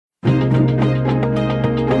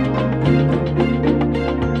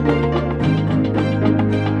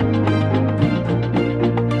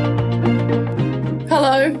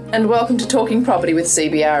and welcome to Talking Property with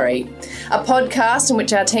CBRE, a podcast in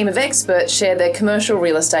which our team of experts share their commercial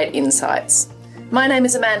real estate insights. My name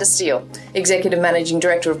is Amanda Steele, Executive Managing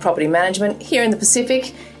Director of Property Management here in the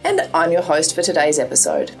Pacific, and I'm your host for today's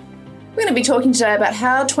episode. We're going to be talking today about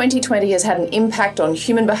how 2020 has had an impact on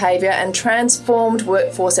human behaviour and transformed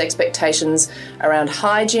workforce expectations around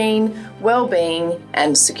hygiene, well-being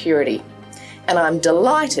and security. And I'm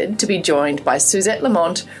delighted to be joined by Suzette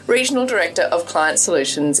Lamont, Regional Director of Client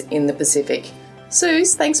Solutions in the Pacific.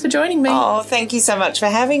 Suze, thanks for joining me. Oh, thank you so much for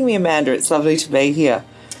having me, Amanda. It's lovely to be here.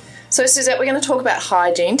 So, Suzette, we're going to talk about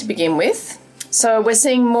hygiene to begin with. So we're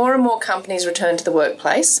seeing more and more companies return to the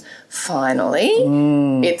workplace. Finally.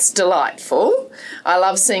 It's delightful. I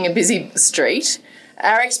love seeing a busy street.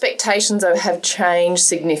 Our expectations, though, have changed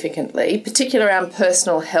significantly, particularly around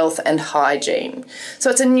personal health and hygiene. So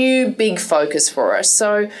it's a new big focus for us.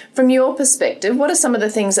 So from your perspective, what are some of the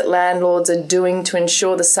things that landlords are doing to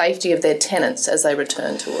ensure the safety of their tenants as they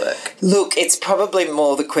return to work? Look, it's probably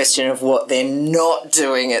more the question of what they're not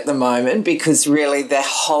doing at the moment, because really the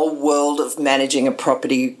whole world of managing a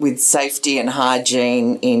property with safety and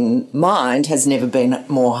hygiene in mind has never been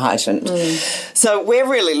more heightened. So we're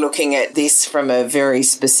really looking at this from a very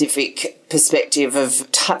specific perspective of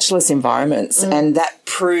touchless environments and that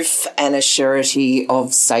proof and a surety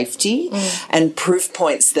of safety and proof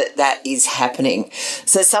points that that is happening.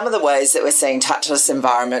 So some of the ways that we're seeing touchless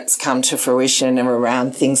environments come to fruition are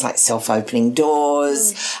around things like self-opening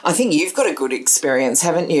doors. I think you've got a good experience,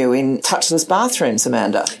 haven't you, in touchless bathrooms,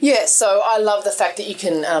 Amanda? Yes, so I love the fact that you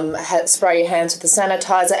can spray your hands with the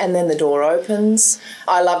sanitizer and then the door opens.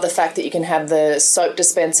 I love the fact that you can have the soap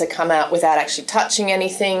dispenser come out without actually touching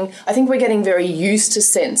anything. I think we're getting very used to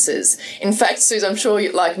sensors. In fact, Suze, I'm sure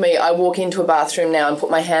you, like me, I walk into a bathroom now and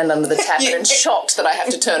put my hand under the tap and I'm shocked that I have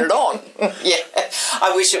to turn it on. Yeah,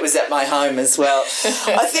 I wish it was at my home as well.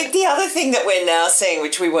 I think the other thing that we're now seeing,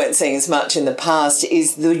 which we weren't seeing as much in the past,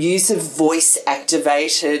 is the use of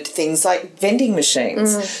voice-activated things like vending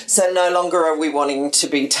machines. So no longer are we wanting to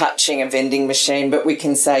be touching a vending machine, but we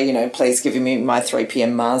can say, you know, please give me my 3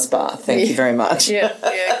 p.m. Mars bar. Thank you very much. Yeah,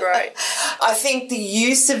 great. I think the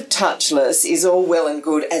use of touchless is all well and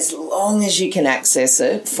good as long as you can access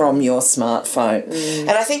it from your smartphone. And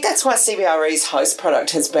I think that's why CBRE's Host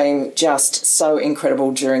product has been just so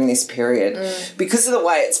incredible during this period. Because of the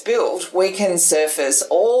way it's built, we can surface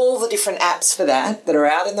all the different apps for that are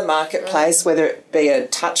out in the marketplace, whether it be a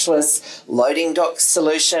touchless loading dock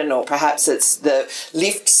solution or perhaps it's the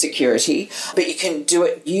lift security, but you can do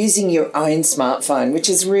it using your own smartphone, which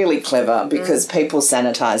is really clever because people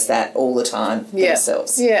sanitize that all the time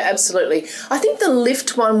themselves. Yeah, absolutely. I think the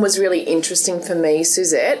lift one was really interesting for me,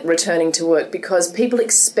 Suzette, returning to work, because people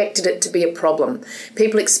expected it to be a problem.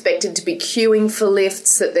 People expected to be queuing for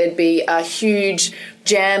lifts, that there'd be a huge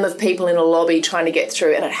jam of people in a lobby trying to get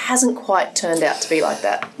through, and it hasn't quite turned out to be like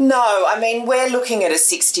that. No, I mean, we're looking at a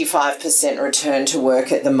 65% return to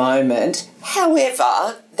work at the moment.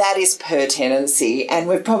 However, that is per tenancy, and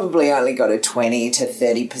we've probably only got a 20 to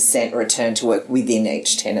 30% return to work within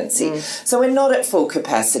each tenancy. So we're not at full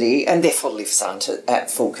capacity, and therefore lifts aren't at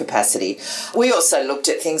full capacity. We also looked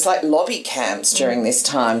at things like lobby cams during this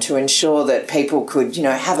time to ensure that people could, you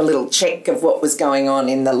know, have a little check of what was going on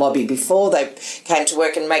in the lobby before they came to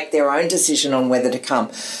work and make their own decision on whether to come.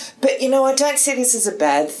 But, you know, I don't see this as a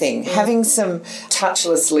bad thing. Having some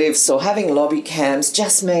touchless lifts or having lobby cams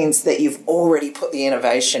just means that you've already put the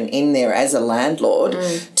innovation in there as a landlord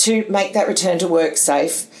to make that return to work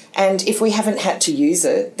safe. And if we haven't had to use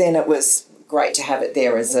it, then it was great to have it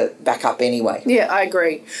there as a backup anyway. Yeah, I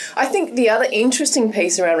agree. I think the other interesting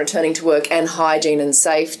piece around returning to work and hygiene and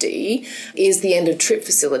safety is the end of trip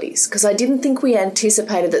facilities, because I didn't think we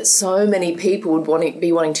anticipated that so many people would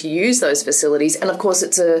be wanting to use those facilities, and of course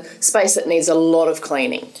it's a space that needs a lot of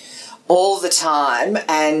cleaning. All the time,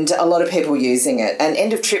 and a lot of people using it. And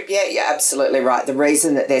end of trip, yeah, you're absolutely right. The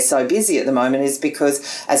reason that they're so busy at the moment is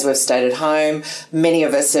because, as we've stayed at home, many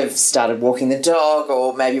of us have started walking the dog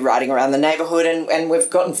or maybe riding around the neighbourhood, and we've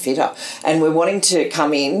gotten fitter. And we're wanting to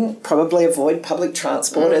come in, probably avoid public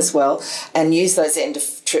transport as well, and use those end of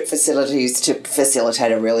trip facilities to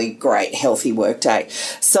facilitate a really great, healthy workday.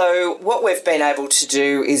 So what we've been able to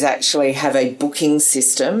do is actually have a booking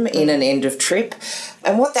system in an end of trip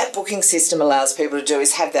And what that booking system allows people to do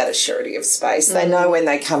is have that assurity of space. They know when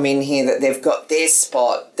they come in here that they've got their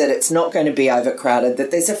spot, that it's not going to be overcrowded,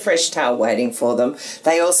 that there's a fresh towel waiting for them.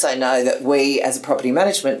 They also know that we, as a property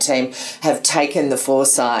management team, have taken the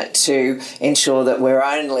foresight to ensure that we're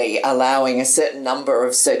only allowing a certain number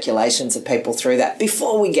of circulations of people through that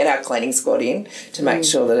before we get our cleaning squad in to make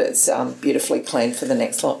sure that it's beautifully clean for the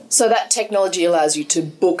next lot. So that technology allows you to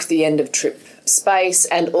book the end of trip space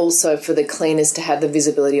and also for the cleaners to have the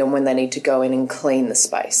visibility on when they need to go in and clean the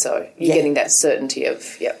space. So you're getting that certainty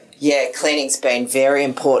of, Yeah, cleaning's been very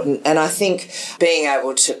important, and I think being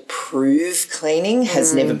able to prove cleaning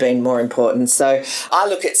has never been more important. So I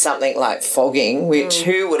look at something like fogging, which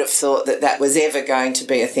who would have thought that that was ever going to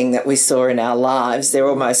be a thing that we saw in our lives? They're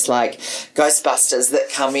almost like Ghostbusters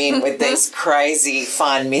that come in with this crazy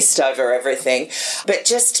fine mist over everything. But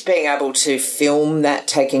just being able to film that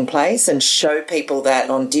taking place and show people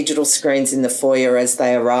that on digital screens in the foyer as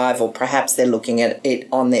they arrive, or perhaps they're looking at it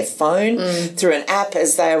on their phone through an app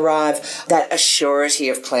as they arrive, that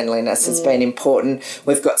assurity of cleanliness has been important.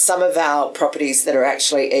 We've got some of our properties that are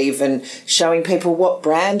actually even showing people what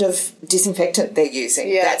brand of disinfectant they're using.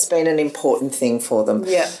 Yeah. That's been an important thing for them.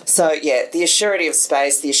 Yeah. So, the assurity of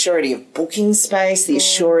space, the assurity of booking space, the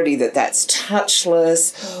assurity that that's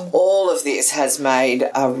touchless, all of this has made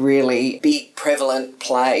a really big prevalent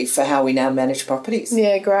play for how we now manage properties.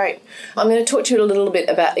 Yeah, great. I'm going to talk to you a little bit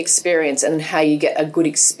about experience and how you get a good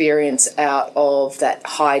experience out of that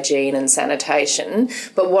hygiene and sanitation.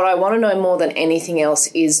 But what I want to know more than anything else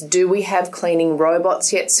is, do we have cleaning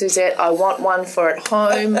robots yet, Suzette? I want one for at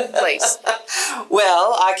home, please.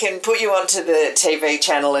 Well, I can put you onto the TV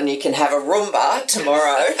channel and you can have a Roomba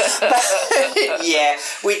tomorrow. Yeah,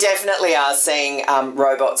 we definitely are seeing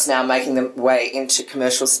robots now making their way into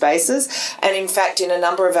commercial spaces. And in fact, in a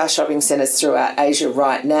number of our shopping centres throughout Asia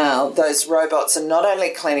right now, those robots are not only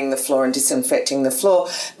cleaning the floor and disinfecting the floor,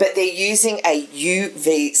 but they're using a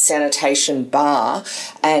UV sanitation bar.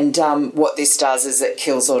 And what this does is it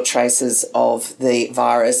kills all traces of the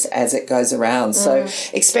virus as it goes around. So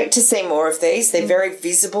expect to see more of these. They're very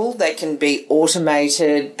visible. They can be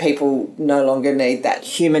automated. People no longer need that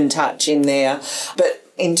human touch in there. But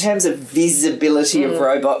in terms of visibility of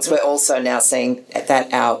robots, we're also now seeing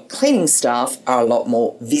that our cleaning staff are a lot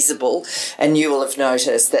more visible, and you will have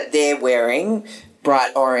noticed that they're wearing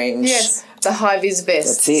bright orange. Yes, the high-vis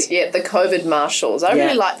vests. That's it. Yeah, the COVID marshals. I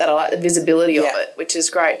really like that. I like the visibility of it, which is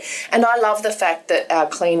great. And I love the fact that our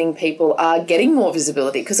cleaning people are getting more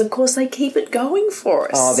visibility because, of course, they keep it going for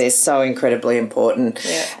us. Oh, they're so incredibly important.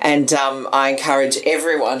 Yeah. And I encourage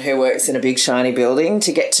everyone who works in a big, shiny building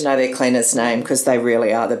to get to know their cleaner's name because they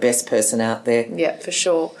really are the best person out there. Yeah, for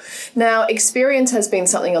sure. Now, experience has been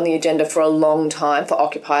something on the agenda for a long time for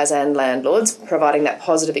occupiers and landlords, providing that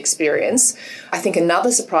positive experience. I think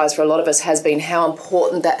another surprise for a lot of us has been how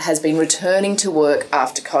important that has been returning to work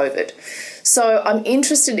after COVID. So I'm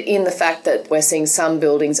interested in the fact that we're seeing some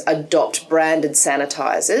buildings adopt branded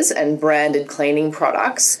sanitisers and branded cleaning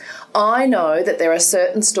products. I know that there are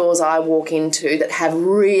certain stores I walk into that have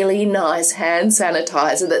really nice hand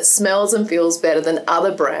sanitizer that smells and feels better than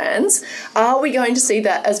other brands. Are we going to see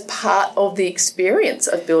that as part of the experience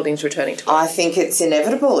of buildings returning to work? I think it's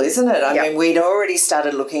inevitable, isn't it? I mean, we'd already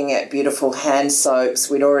started looking at beautiful hand soaps.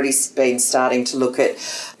 We'd already been starting to look at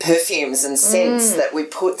perfumes and scents that we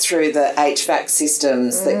put through the HVAC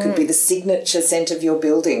systems that could be the signature scent of your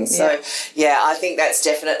building. So, I think that's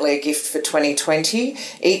definitely a gift for 2020.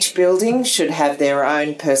 Each building should have their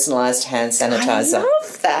own personalised hand sanitizer. I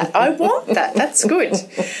love that. I want that. That's good.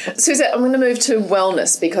 Suzette, I'm going to move to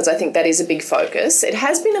wellness because I think that is a big focus. It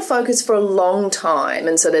has been a focus for a long time,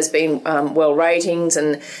 and so there's been well ratings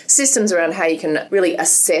and systems around how you can really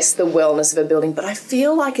assess the wellness of a building, but I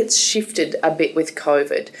feel like it's shifted a bit with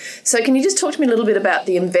COVID. So can you just talk to me a little bit about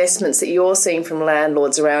the investments that you're seeing from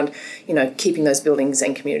landlords around, keeping those buildings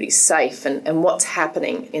and communities safe and what's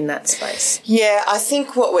happening in that space? Yeah, I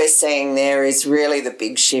think what we're seeing there is really the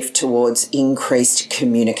big shift towards increased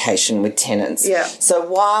communication with tenants. Yeah. So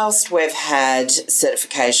whilst we've had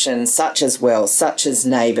certifications such as WELL, such as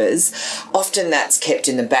Neighbours, often that's kept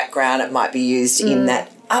in the background. It might be used in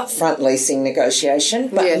that upfront leasing negotiation,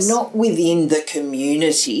 but not within the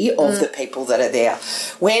community of the people that are there.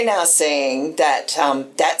 We're now seeing that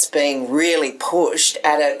that's being really pushed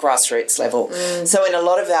at a grassroots level. So in a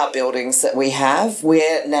lot of our buildings that we have,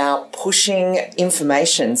 we're now pushing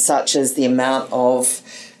information such as the amount of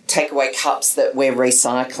takeaway cups that we're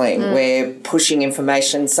recycling. We're pushing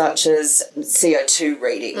information such as CO2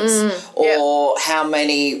 readings or how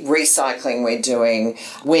many recycling we're doing,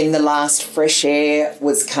 when the last fresh air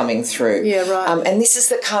was coming through. Yeah, right. And this is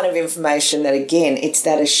the kind of information that, again, it's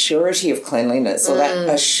that assurity of cleanliness or that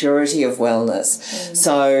assurity of wellness.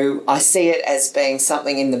 So I see it as being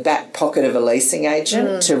something in the back pocket of a leasing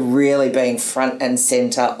agent to really being front and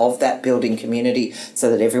centre of that building community so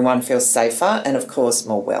that everyone feels safer and, of course,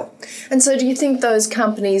 more well. And so do you think those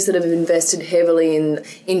companies that have invested heavily in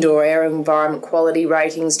indoor air environment quality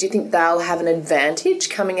ratings, do you think they'll have an advantage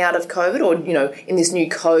coming out of COVID or, you know, in this new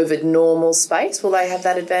COVID normal space? Will they have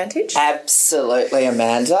that advantage? Absolutely,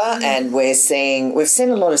 Amanda. And we've seen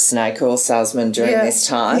a lot of snake oil salesmen during this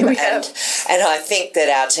time. We have. And I think that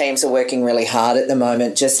our teams are working really hard at the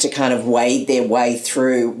moment just to kind of wade their way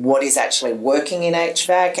through what is actually working in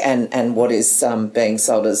HVAC and what is being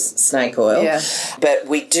sold as snake oil. Yeah. But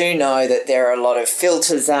we do know that there are a lot of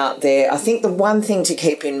filters out there. I think the one thing to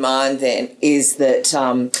keep in mind then is that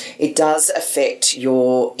it does affect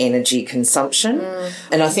your energy consumption.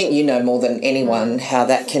 And I think you know more than anyone how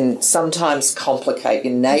that can sometimes complicate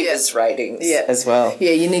your neighbours' ratings as well.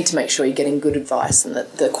 Yeah, you need to make sure you're getting good advice and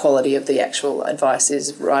that the quality of the actual advice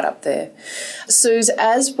is right up there. Suze,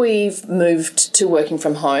 as we've moved to working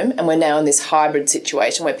from home and we're now in this hybrid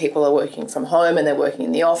situation where people are working from home and they're working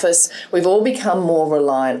in the office, we've all become more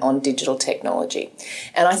reliant on digital technology.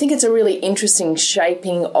 And I think it's a really interesting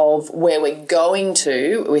shaping of where we're going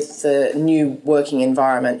to with the new working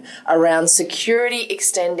environment around security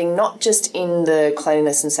extending not just in the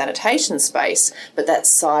cleanliness and sanitation space, but that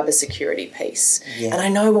cyber security piece. Yeah. And I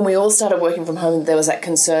know when we all started working from home, there was that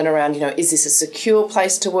concern around, you know, is this a secure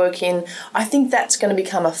place to work in? I think that's going to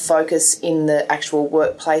become a focus in the actual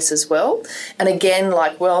workplace as well. And again,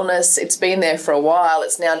 like wellness, it's been there for a while.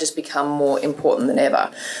 It's now just become more important than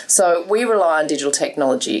ever. So we rely on digital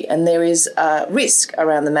technology and there is a risk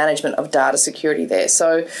around the management of data security there.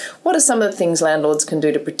 So what are some of the things landlords can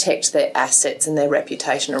do to protect their assets and their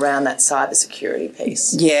reputation around that cyber security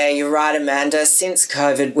piece? Yeah, you're right, Amanda. Since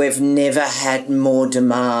COVID, we've never had more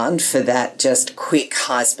demand for that just quick,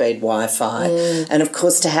 high-speed Wi-Fi. And, of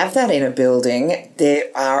course, to have that in a building, there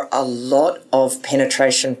are a lot of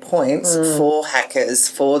penetration points for hackers,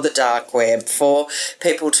 for the dark web, for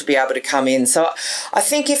people to be able to come in. So I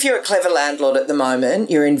think if you're a clever landlord at the moment,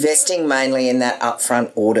 you're investing mainly in that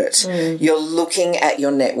upfront audit. You're looking at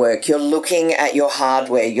your network, you're looking at your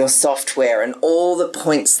hardware, your software, and all the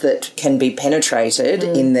points that can be penetrated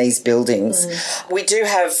in these buildings. We do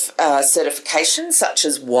have certifications such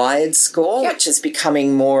as Wired Score, which is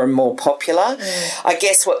becoming more and more popular. I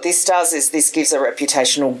guess what this does is this gives a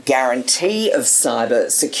reputational guarantee of cyber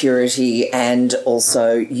security and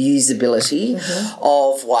also usability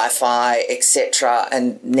of Wi-Fi, etc.,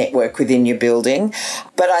 and network within your building.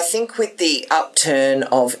 But I think with the upturn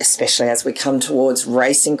of, especially as we come towards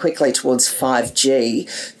racing quickly towards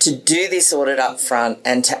 5G, to do this audit up front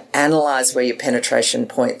and to analyse where your penetration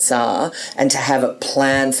points are and to have a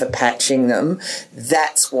plan for patching them,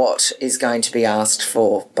 that's what is going to be asked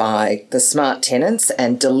for by the smart tenants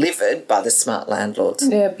and delivered by the smart landlords.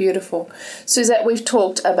 Yeah, beautiful. Suzette, we've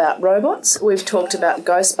talked about robots, we've talked about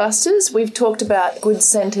Ghostbusters, we've talked about good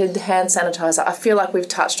scented hand sanitizer. I feel like we've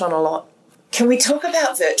touched on a lot. Can we talk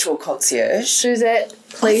about virtual concierge? Suzette,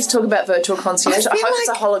 please talk about virtual concierge. I hope it's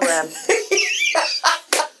a hologram.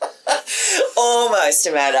 Almost,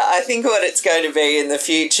 Amanda. I think what it's going to be in the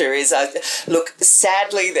future is, look,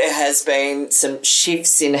 sadly there has been some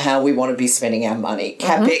shifts in how we want to be spending our money.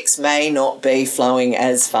 CapEx may not be flowing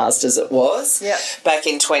as fast as it was back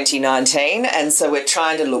in 2019, and so we're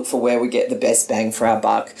trying to look for where we get the best bang for our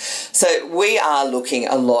buck. So we are looking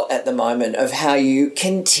a lot at the moment of how you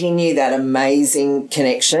continue that amazing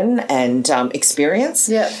connection and experience,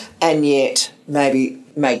 and yet maybe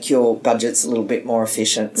make your budgets a little bit more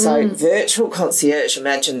efficient. So virtual concierge,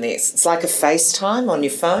 imagine this. It's like a FaceTime on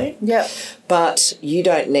your phone. But you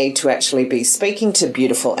don't need to actually be speaking to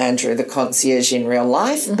beautiful Andrew, the concierge, in real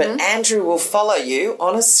life. But Andrew will follow you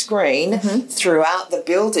on a screen throughout the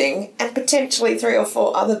building and potentially 3 or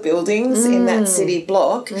 4 other buildings in that city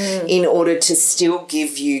block in order to still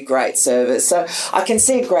give you great service. So I can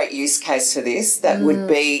see a great use case for this. That would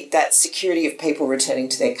be that security of people returning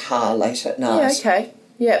to their car late at night. Yeah, okay.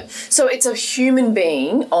 Yeah. So it's a human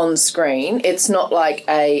being on screen. It's not like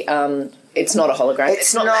a it's not a hologram.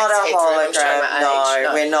 It's not a hologram.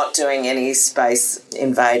 No, we're not doing any Space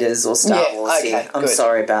Invaders or Star Wars here. I'm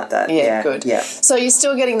sorry about that. Yeah, good. Yeah. So you're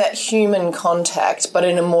still getting that human contact, but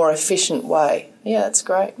in a more efficient way. Yeah, that's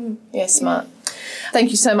great. Yeah, smart.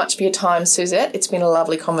 Thank you so much for your time, Suzette. It's been a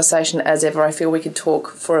lovely conversation as ever. I feel we could talk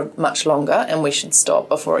for much longer and we should stop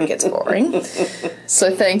before it gets boring.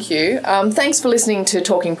 So thank you. Thanks for listening to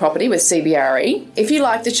Talking Property with CBRE. If you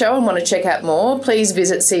like the show and want to check out more, please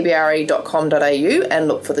visit cbre.com.au and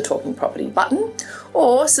look for the Talking Property button,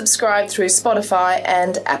 or subscribe through Spotify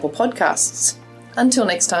and Apple Podcasts. Until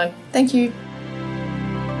next time, thank you.